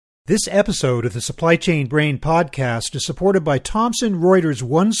This episode of the Supply Chain Brain podcast is supported by Thomson Reuters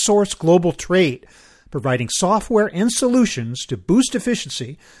OneSource Global Trade, providing software and solutions to boost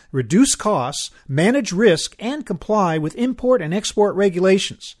efficiency, reduce costs, manage risk, and comply with import and export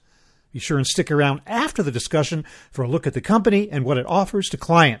regulations. Be sure and stick around after the discussion for a look at the company and what it offers to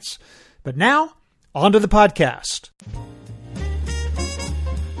clients. But now, on to the podcast.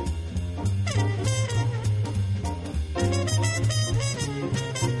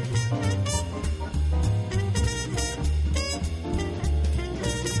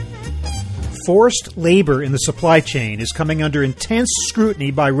 Forced labor in the supply chain is coming under intense scrutiny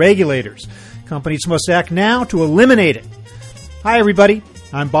by regulators. Companies must act now to eliminate it. Hi, everybody.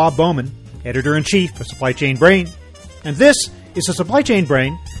 I'm Bob Bowman, Editor-in-Chief of Supply Chain Brain, and this is the Supply Chain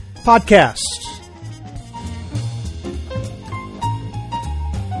Brain podcast.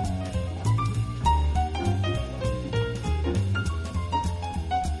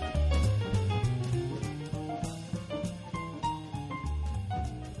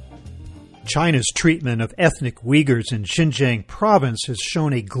 China's treatment of ethnic Uyghurs in Xinjiang province has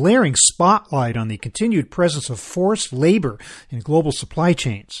shown a glaring spotlight on the continued presence of forced labor in global supply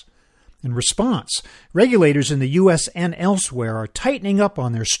chains. In response, regulators in the U.S. and elsewhere are tightening up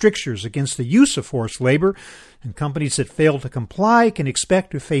on their strictures against the use of forced labor, and companies that fail to comply can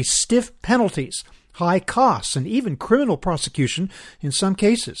expect to face stiff penalties, high costs, and even criminal prosecution in some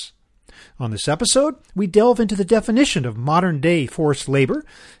cases. On this episode, we delve into the definition of modern-day forced labor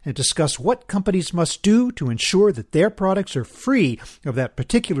and discuss what companies must do to ensure that their products are free of that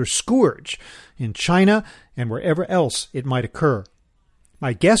particular scourge in China and wherever else it might occur.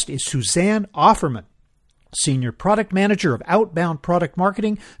 My guest is Suzanne Offerman, Senior Product Manager of Outbound Product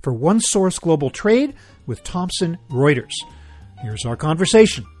Marketing for OneSource Global Trade with Thomson Reuters. Here's our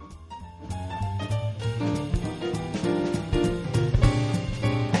conversation.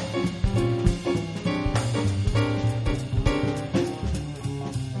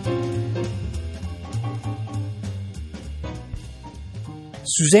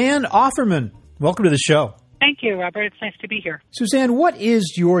 Suzanne Offerman, welcome to the show. Thank you, Robert. It's nice to be here. Suzanne, what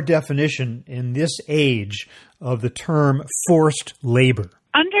is your definition in this age of the term forced labor?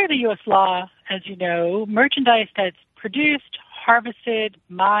 Under the U.S. law, as you know, merchandise that's produced, harvested,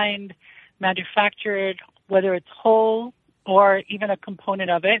 mined, manufactured, whether it's whole or even a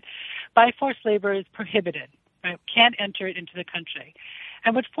component of it, by forced labor is prohibited. Right? Can't enter it into the country.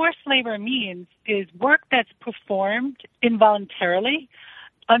 And what forced labor means is work that's performed involuntarily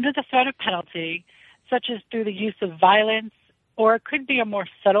under the threat of penalty, such as through the use of violence, or it could be a more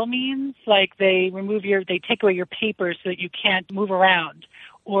subtle means, like they take away your papers so that you can't move around,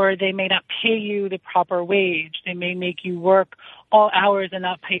 or they may not pay you the proper wage. They may make you work all hours and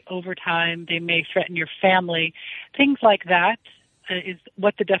not pay overtime. They may threaten your family. Things like that is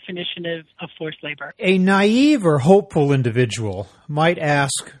what the definition is of forced labor. A naive or hopeful individual might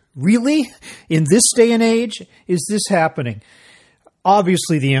ask, really? In this day and age, is this happening?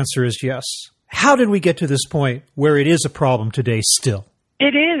 Obviously, the answer is yes. How did we get to this point where it is a problem today still?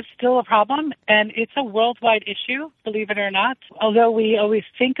 It is still a problem, and it's a worldwide issue, believe it or not. Although we always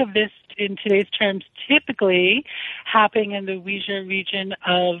think of this in today's terms typically happening in the Uyghur region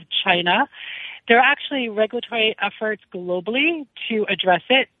of China, there are actually regulatory efforts globally to address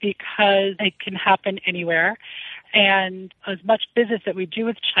it because it can happen anywhere. And as much business that we do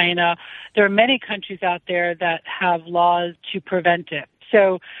with China, there are many countries out there that have laws to prevent it.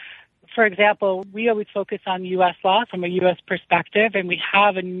 So, for example, we always focus on U.S. law from a U.S. perspective, and we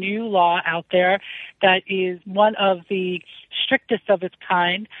have a new law out there that is one of the strictest of its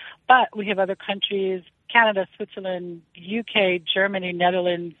kind. But we have other countries, Canada, Switzerland, UK, Germany,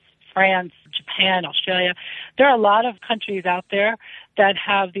 Netherlands, France, Japan, Australia. There are a lot of countries out there that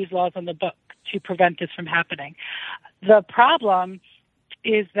have these laws on the book to prevent this from happening. The problem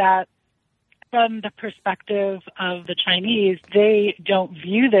is that from the perspective of the Chinese, they don't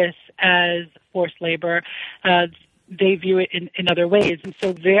view this as forced labor. They view it in other ways. And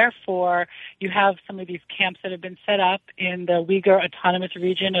so therefore, you have some of these camps that have been set up in the Uyghur Autonomous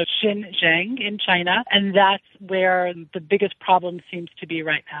Region of Xinjiang in China, and that's where the biggest problem seems to be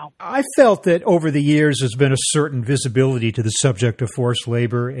right now. I felt that over the years there's been a certain visibility to the subject of forced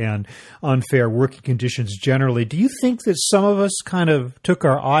labor and unfair working conditions generally. Do you think that some of us kind of took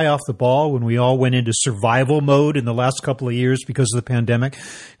our eye off the ball when we all went into survival mode in the last couple of years because of the pandemic?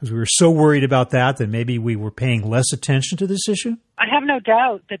 Because we were so worried about that maybe we were paying less attention to this issue? I have no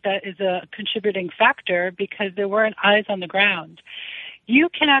doubt that is a contributing factor because there weren't eyes on the ground. you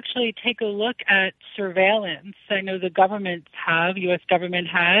can actually take a look at surveillance. I know the governments have, U.S. government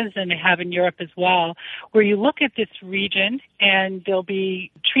has, and they have in Europe as well, where you look at this region and there'll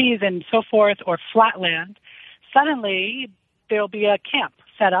be trees and so forth or flat land. Suddenly, there'll be a camp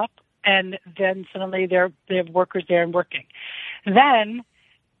set up, and then suddenly they have workers there and working. Then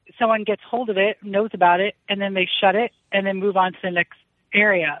someone gets hold of it, knows about it, and then they shut it and then move on to the next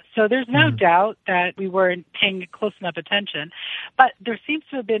area. So there's no doubt that we weren't paying close enough attention. But there seems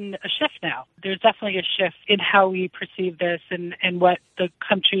to have been a shift now. There's definitely a shift in how we perceive this and what the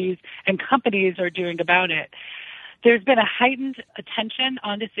countries and companies are doing about it. There's been a heightened attention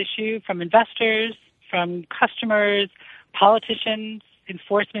on this issue from investors, from customers, politicians,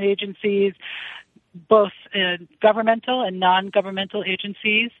 enforcement agencies, both governmental and non-governmental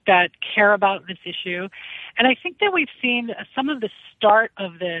agencies that care about this issue. And I think that we've seen some of the start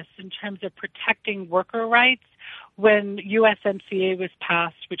of this in terms of protecting worker rights when USMCA was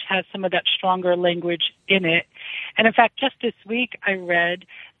passed, which has some of that stronger language in it. And in fact, just this week I read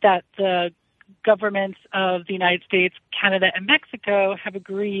that the governments of the United States, Canada, and Mexico have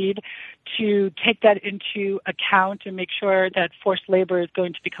agreed to take that into account and make sure that forced labor is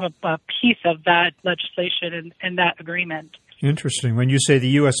going to become a piece of that legislation and that agreement. Interesting. When you say the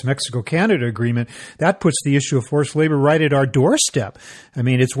U.S. Mexico-Canada agreement, that puts the issue of forced labor right at our doorstep. I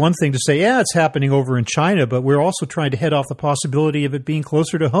mean, it's one thing to say, yeah, it's happening over in China, but we're also trying to head off the possibility of it being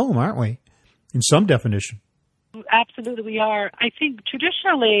closer to home, aren't we? In some definition. Absolutely, we are. I think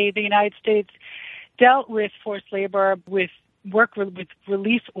traditionally the United States dealt with forced labor with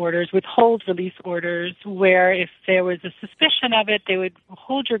release orders, withhold release orders, where if there was a suspicion of it, they would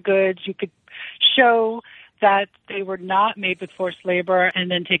hold your goods. You could show that they were not made with forced labor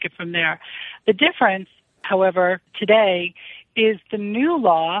and then take it from there. The difference, however, today is the new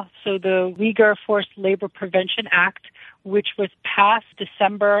law, so the Uyghur Forced Labor Prevention Act, which was passed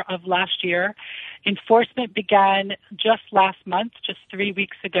December of last year. Enforcement began just last month, just 3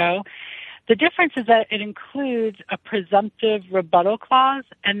 weeks ago. The difference is that it includes a presumptive rebuttal clause,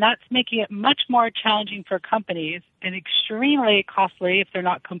 and that's making it much more challenging for companies and extremely costly if they're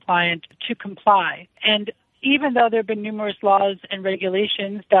not compliant to comply. And even though there have been numerous laws and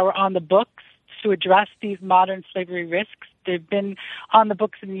regulations that were on the books to address these modern slavery risks, they've been on the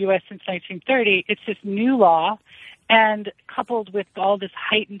books in the U.S. since 1930, it's this new law. And coupled with all this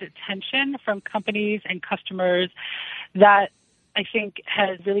heightened attention from companies and customers that I think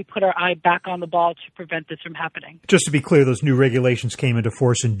has really put our eye back on the ball to prevent this from happening. Just to be clear, those new regulations came into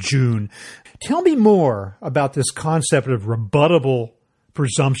force in June. Tell me more about this concept of rebuttable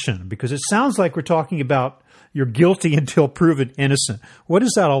presumption, because it sounds like we're talking about you're guilty until proven innocent. What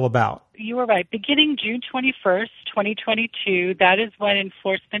is that all about? You were right. Beginning June 21st, 2022, that is when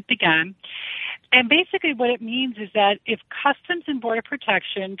enforcement began. And basically what it means is that if Customs and Border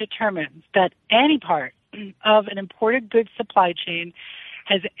Protection determines that any part of an imported goods supply chain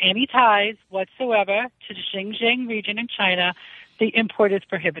has any ties whatsoever to the Xinjiang region in China, the import is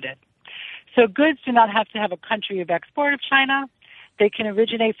prohibited. So goods do not have to have a country of export of China. They can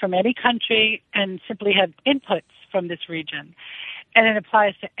originate from any country and simply have inputs from this region. And it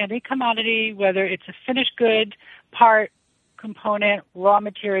applies to any commodity, whether it's a finished good, part, component, raw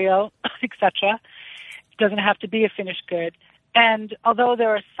material, etc. It doesn't have to be a finished good. And although there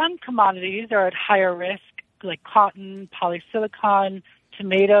are some commodities that are at higher risk, like cotton, polysilicon,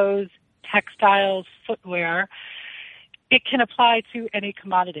 tomatoes, textiles, footwear, it can apply to any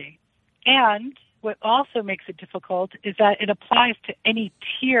commodity. And what also makes it difficult is that it applies to any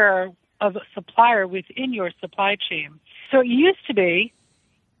tier of a supplier within your supply chain. So it used to be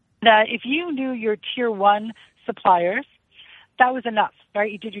that if you knew your tier 1 suppliers, that was enough,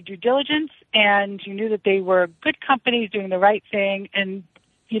 right? You did your due diligence and you knew that they were good companies doing the right thing and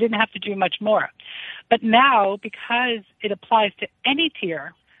you didn't have to do much more. But now, because it applies to any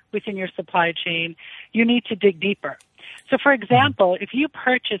tier within your supply chain, you need to dig deeper. So, for example, if you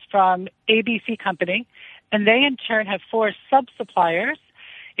purchase from ABC Company and they in turn have 4 sub-suppliers,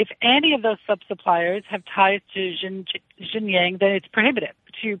 if any of those sub-suppliers have ties to Xinjiang, then it's prohibited.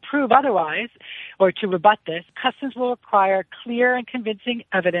 To prove otherwise, or to rebut this, Customs will require clear and convincing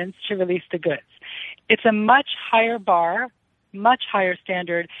evidence to release the goods. It's a much higher bar, much higher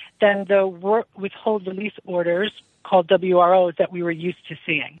standard than the withhold release orders called WROs that we were used to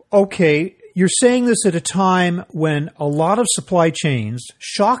seeing. Okay, you're saying this at a time when a lot of supply chains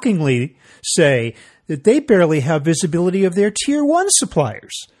shockingly say that they barely have visibility of their tier 1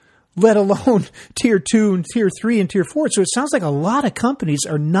 suppliers, let alone tier 2 and tier 3 and tier 4. So it sounds like a lot of companies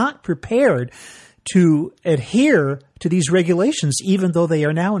are not prepared to adhere to these regulations, even though they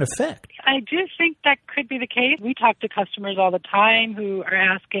are now in effect. I do think that could be the case. We talk to customers all the time who are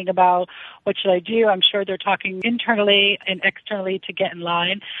asking about what should I do. I'm sure they're talking internally and externally to get in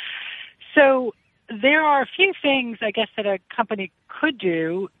line. So there are a few things, I guess, that a company could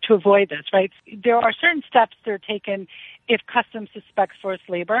do to avoid this, right? There are certain steps that are taken if customs suspects forced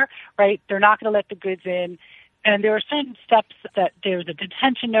labor, right? They're not going to let the goods in. And there are certain steps that there's a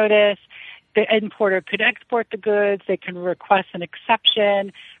detention notice. The importer could export the goods. They can request an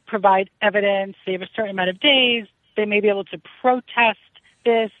exception, provide evidence. They have a certain amount of days. They may be able to protest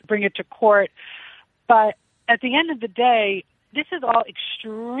this, bring it to court. But at the end of the day, this is all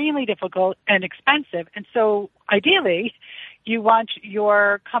extremely difficult and expensive. And so ideally, you want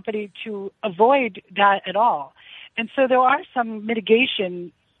your company to avoid that at all. And so there are some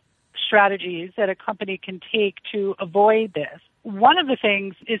mitigation strategies that a company can take to avoid this. One of the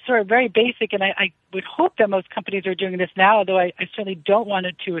things is sort of very basic, and I would hope that most companies are doing this now, although I certainly don't want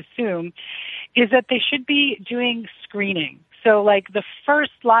it to assume, is that they should be doing screening. So like the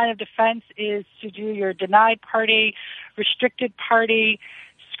first line of defense is to do your denied party, restricted party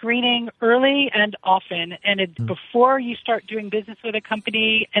screening early and often, and before you start doing business with a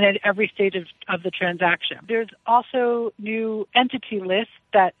company and at every stage of the transaction. There's also new entity lists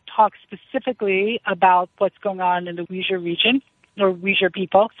that talk specifically about what's going on in the Uyghur region or Uyghur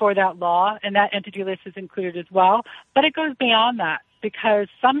people for that law, and that entity list is included as well. But it goes beyond that, because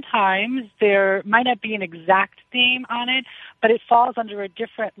sometimes there might not be an exact name on it, but it falls under a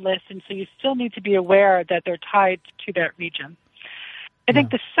different list, and so you still need to be aware that they're tied to that region. I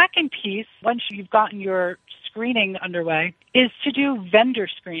think the second piece, once you've gotten your screening underway, is to do vendor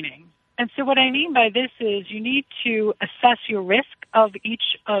screening. And so what I mean by this is you need to assess your risk of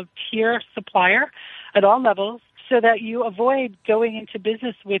each of tier supplier at all levels so that you avoid going into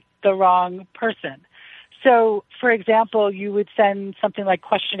business with the wrong person. So, for example, you would send something like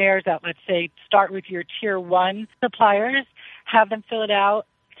questionnaires out, let's say, start with your tier 1 suppliers, have them fill it out,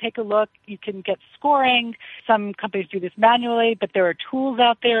 take a look. You can get scoring. Some companies do this manually, but there are tools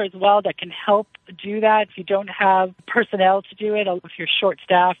out there as well that can help do that. If you don't have personnel to do it, if you're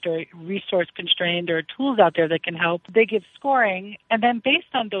short-staffed or resource-constrained, there are tools out there that can help. They give scoring, and then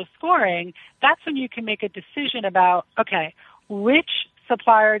based on those scoring, that's when you can make a decision about, okay, which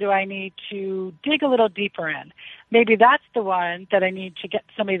supplier do I need to dig a little deeper in? Maybe that's the one that I need to get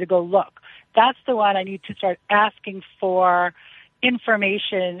somebody to go look. That's the one I need to start asking for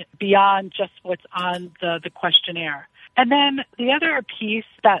information beyond just what's on the questionnaire. And then the other piece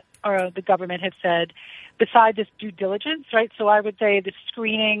that the government has said, besides this due diligence, right? So I would say the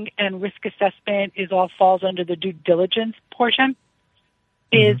screening and risk assessment all falls under the due diligence portion,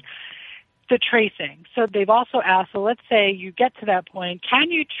 is the tracing. So they've also asked, so let's say you get to that point,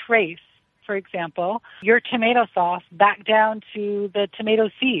 can you trace, for example, your tomato sauce back down to the tomato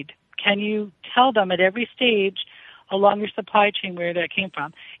seed? Can you tell them at every stage along your supply chain where that came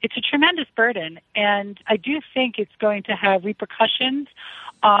from? It's a tremendous burden, and I do think it's going to have repercussions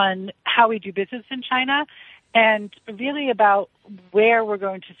on how we do business in China and really about where we're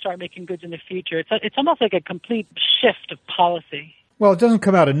going to start making goods in the future. It's almost like a complete shift of policy. Well, it doesn't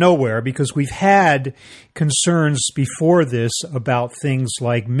come out of nowhere, because we've had concerns before this about things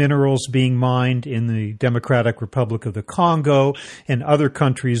like minerals being mined in the Democratic Republic of the Congo and other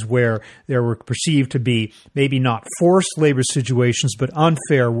countries where there were perceived to be maybe not forced labor situations, but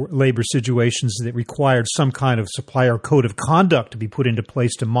unfair labor situations that required some kind of supplier code of conduct to be put into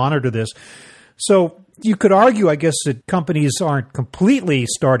place to monitor this. So you could argue, I guess, that companies aren't completely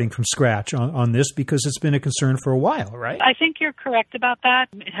starting from scratch on this, because it's been a concern for a while, right? I think you're correct about that.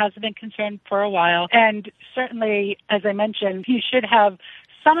 It has been a concern for a while. And certainly, as I mentioned, you should have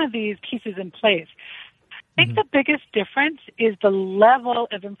some of these pieces in place. I think the biggest difference is the level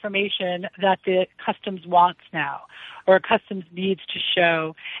of information that the customs wants now, or customs needs to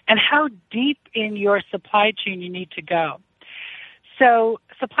show, and how deep in your supply chain you need to go. So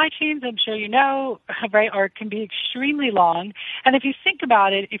supply chains, I'm sure you know, right, can be extremely long. And if you think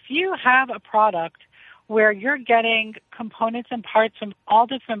about it, if you have a product where you're getting components and parts from all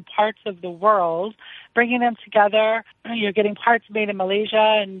different parts of the world, bringing them together, you're getting parts made in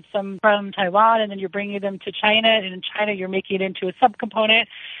Malaysia and some from Taiwan, and then you're bringing them to China, and in China you're making it into a subcomponent,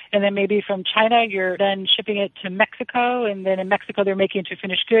 and then maybe from China you're then shipping it to Mexico, and then in Mexico they're making it into a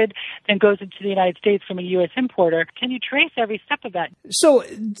finished good, then goes into the United States from a U.S. importer. Can you trace every step of that? So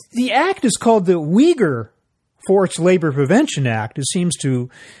the act is called the Uyghur Forced Labor Prevention Act, it seems to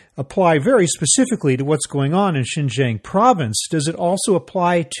apply very specifically to what's going on in Xinjiang province. Does it also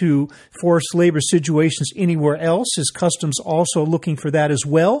apply to forced labor situations anywhere else? Is customs also looking for that as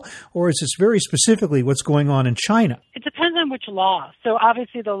well? Or is this very specifically what's going on in China? It depends on which law. So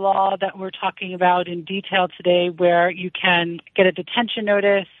obviously the law that we're talking about in detail today, where you can get a detention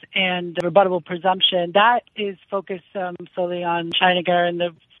notice and a rebuttable presumption, that is focused solely on China and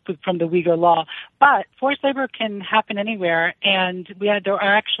from the Uyghur law. But forced labor can happen anywhere, and there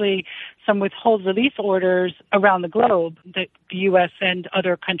are actually some withhold release orders around the globe that the U.S. and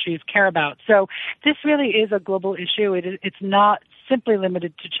other countries care about. So this really is a global issue. It's not simply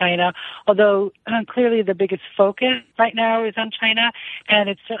limited to China, although clearly the biggest focus right now is on China, and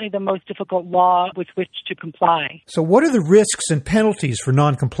it's certainly the most difficult law with which to comply. So what are the risks and penalties for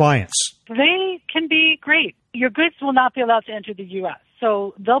noncompliance? They can be great. Your goods will not be allowed to enter the U.S.,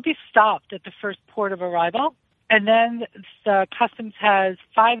 so they'll be stopped at the first port of arrival, and then the customs has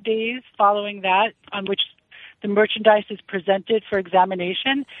 5 days following that on which the merchandise is presented for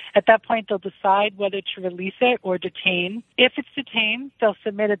examination. At that point, they'll decide whether to release it or detain. If it's detained, they'll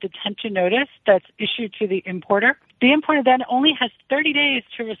submit a detention notice that's issued to the importer. The importer then only has 30 days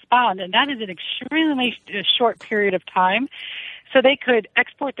to respond, and that is an extremely short period of time. So they could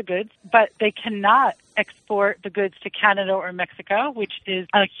export the goods, but they cannot export the goods to Canada or Mexico, which is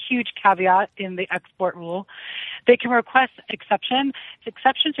a huge caveat in the export rule. They can request exception.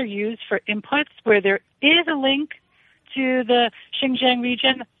 Exceptions are used for inputs where there is a link to the Xinjiang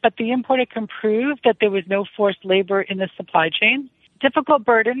region, but the importer can prove that there was no forced labor in the supply chain. Difficult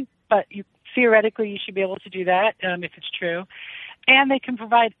burden, but theoretically you should be able to do that if it's true. And they can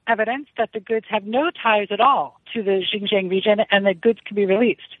provide evidence that the goods have no ties at all to the Xinjiang region and that goods can be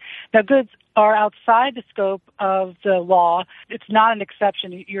released. Now, goods are outside the scope of the law. It's not an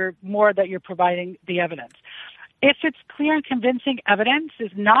exception. You're providing the evidence. If it's clear and convincing evidence is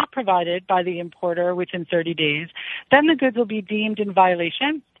not provided by the importer within 30 days, then the goods will be deemed in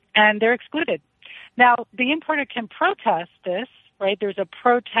violation and they're excluded. Now, the importer can protest this, right? There's a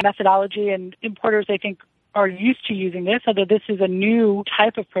protest methodology, and importers, I think, are used to using this, although this is a new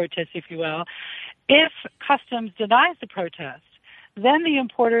type of protest, if you will. If customs denies the protest, then the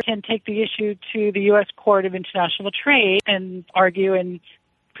importer can take the issue to the U.S. Court of International Trade and argue, and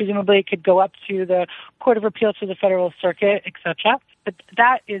presumably it could go up to the Court of Appeals to the Federal Circuit, etc. But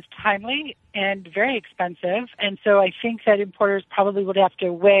that is timely and very expensive, and so I think that importers probably would have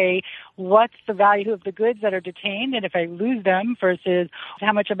to weigh what's the value of the goods that are detained, and if I lose them versus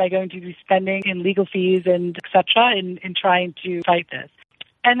how much am I going to be spending in legal fees and etc. in trying to fight this.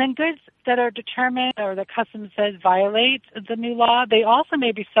 And then goods that are determined or the customs says violate the new law, they also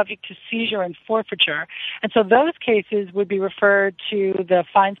may be subject to seizure and forfeiture. And so those cases would be referred to the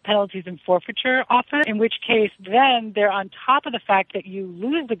Fines, Penalties, and Forfeiture Office, in which case then they're on top of the fact that you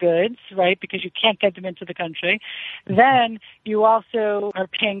lose the goods, right, because you can't get them into the country. Then you also are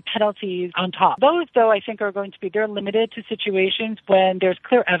paying penalties on top. Those, though, I think they're limited to situations when there's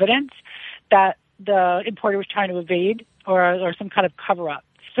clear evidence that the importer was trying to evade or some kind of cover-up.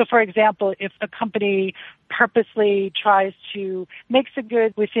 So, for example, if a company purposely tries to make the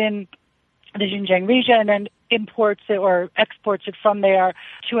goods within the Xinjiang region and imports it or exports it from there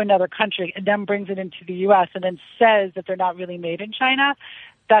to another country and then brings it into the U.S. and then says that they're not really made in China,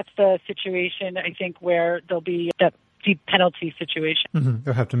 that's the situation, I think, where there'll be that deep penalty situation. Mm-hmm.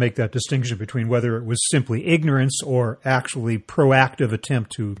 You'll have to make that distinction between whether it was simply ignorance or actually proactive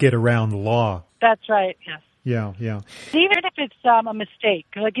attempt to get around the law. That's right, yes. Yeah. Even if it's a mistake,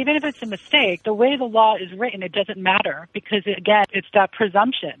 the way the law is written, it doesn't matter because, again, it's that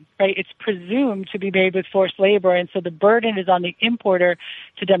presumption, right? It's presumed to be made with forced labor, and so the burden is on the importer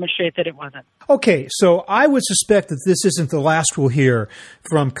to demonstrate that it wasn't. Okay, so I would suspect that this isn't the last we'll hear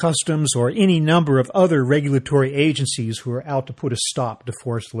from customs or any number of other regulatory agencies who are out to put a stop to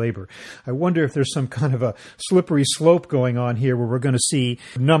forced labor. I wonder if there's some kind of a slippery slope going on here where we're going to see,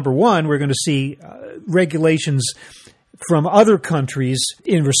 number one, we're going to see regulations from other countries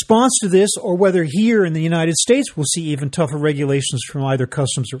in response to this, or whether here in the United States we'll see even tougher regulations from either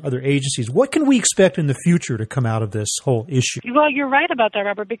customs or other agencies. What can we expect in the future to come out of this whole issue? Well, you're right about that,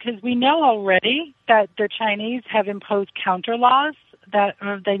 Robert, because we know already that the Chinese have imposed counter laws that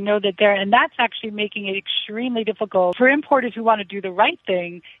they know that and that's actually making it extremely difficult for importers who want to do the right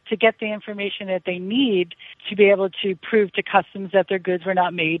thing to get the information that they need to be able to prove to customs that their goods were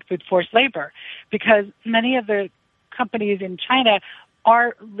not made with forced labor, because many of the companies in China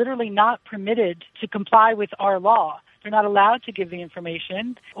are literally not permitted to comply with our law. They're not allowed to give the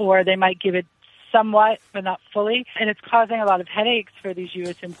information, or they might give it somewhat, but not fully, and it's causing a lot of headaches for these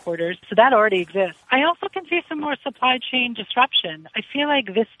U.S. importers. So that already exists. I also can see some more supply chain disruption. I feel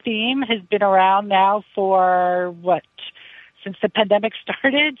like this theme has been around now for, since the pandemic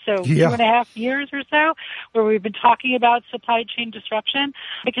started, so 2.5 years or so, where we've been talking about supply chain disruption.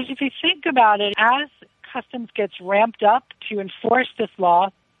 Because if you think about it, as customs gets ramped up to enforce this law,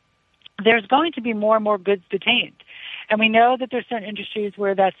 there's going to be more and more goods detained. And we know that there's certain industries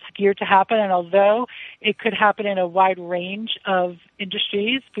where that's geared to happen, and although it could happen in a wide range of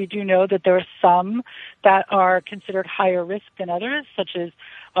industries, we do know that there are some that are considered higher risk than others, such as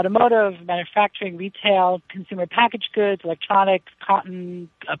automotive, manufacturing, retail, consumer packaged goods, electronics, cotton,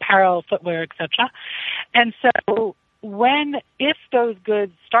 apparel, footwear, etc. And so if those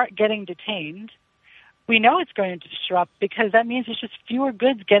goods start getting detained, we know it's going to disrupt, because that means there's just fewer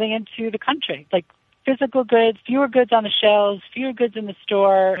goods getting into the country, like physical goods, fewer goods on the shelves, fewer goods in the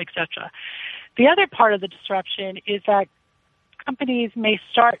store, etc. The other part of the disruption is that companies may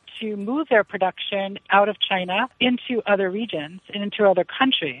start to move their production out of China into other regions and into other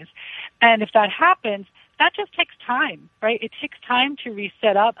countries. And if that happens, that just takes time, right? It takes time to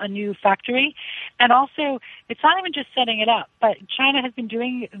reset up a new factory. And also, it's not even just setting it up, but China has been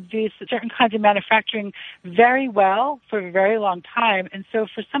doing these certain kinds of manufacturing very well for a very long time. And so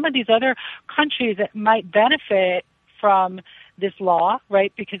for some of these other countries that might benefit from this law,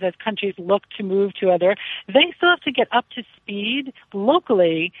 right, because as countries look to move to other, they still have to get up to speed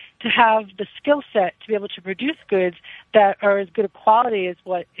locally to have the skill set to be able to produce goods that are as good a quality as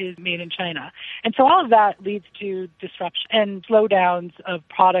what is made in China. And so all of that leads to disruption and slowdowns of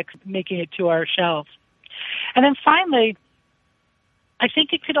products making it to our shelves. And then finally, I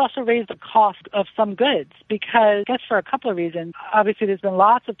think it could also raise the cost of some goods, because I guess for a couple of reasons. Obviously, there's been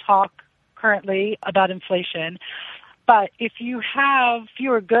lots of talk currently about inflation. But if you have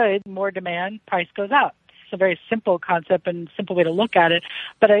fewer goods, more demand, price goes up. It's a very simple concept and simple way to look at it.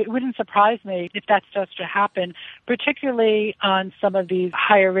 But it wouldn't surprise me if that starts to happen, particularly on some of these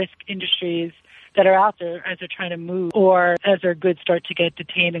higher risk industries that are out there as they're trying to move, or as their goods start to get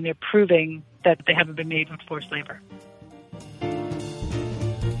detained and they're proving that they haven't been made with forced labor.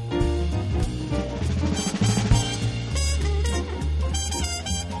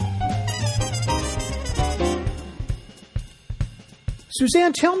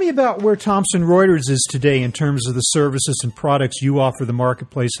 Suzanne, tell me about where Thomson Reuters is today in terms of the services and products you offer the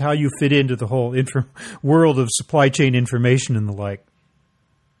marketplace, how you fit into the whole world of supply chain information and the like.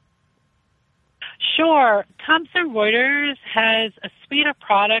 Sure. Thomson Reuters has a suite of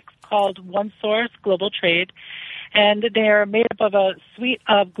products called OneSource Global Trade, and they're made up of a suite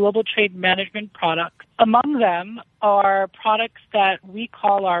of global trade management products. Among them are products that we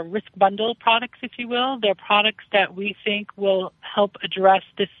call our risk bundle products, if you will. They're products that we think will help address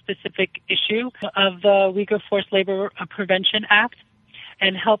this specific issue of the Uyghur Forced Labor Prevention Act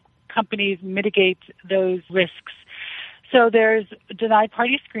and help companies mitigate those risks. So there's denied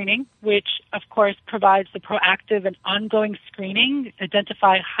party screening, which, of course, provides the proactive and ongoing screening,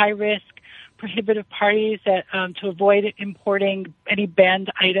 identify high-risk, prohibitive parties that, to avoid importing any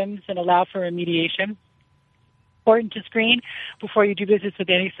banned items and allow for remediation. Important to screen before you do business with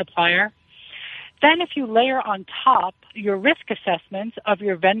any supplier. Then if you layer on top your risk assessments of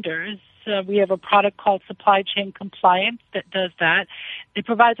your vendors, we have a product called Supply Chain Compliance that does that. It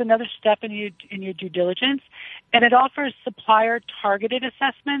provides another step in your due diligence, and it offers supplier-targeted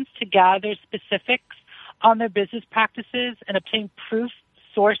assessments to gather specifics on their business practices and obtain proof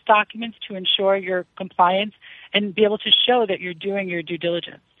source documents to ensure your compliance and be able to show that you're doing your due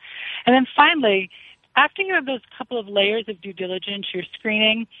diligence. And then finally, after you have those couple of layers of due diligence, your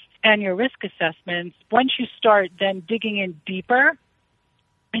screening and your risk assessments, once you start then digging in deeper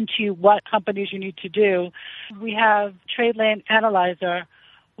into what companies you need to do, we have Trade Lane Analyzer,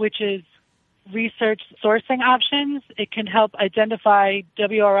 which is research sourcing options. It can help identify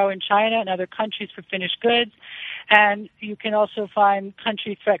WRO in China and other countries for finished goods. And you can also find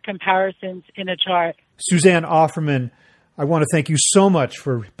country threat comparisons in a chart. Suzanne Offerman, I want to thank you so much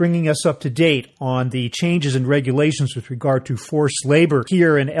for bringing us up to date on the changes in regulations with regard to forced labor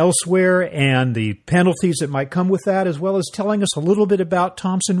here and elsewhere and the penalties that might come with that, as well as telling us a little bit about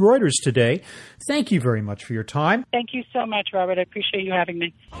Thomson Reuters today. Thank you very much for your time. Thank you so much, Robert. I appreciate you having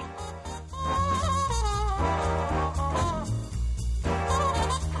me.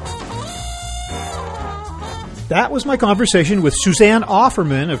 That was my conversation with Suzanne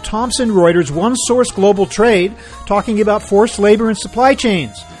Offerman of Thomson Reuters OneSource Global Trade, talking about forced labor and supply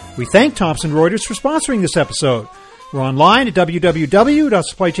chains. We thank Thomson Reuters for sponsoring this episode. We're online at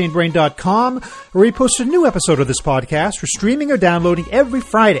www.supplychainbrain.com, where we post a new episode of this podcast for streaming or downloading every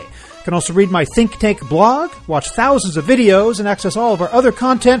Friday. You can also read my Think Tank blog, watch thousands of videos, and access all of our other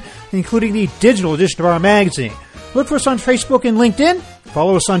content, including the digital edition of our magazine. Look for us on Facebook and LinkedIn,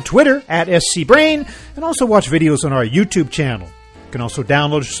 follow us on Twitter @SCBrain, and also watch videos on our YouTube channel. You can also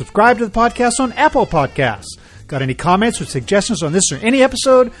download or subscribe to the podcast on Apple Podcasts. Got any comments or suggestions on this or any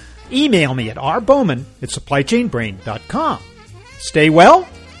episode? Email me at rbowman@supplychainbrain.com. Stay well,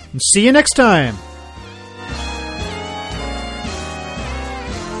 and see you next time.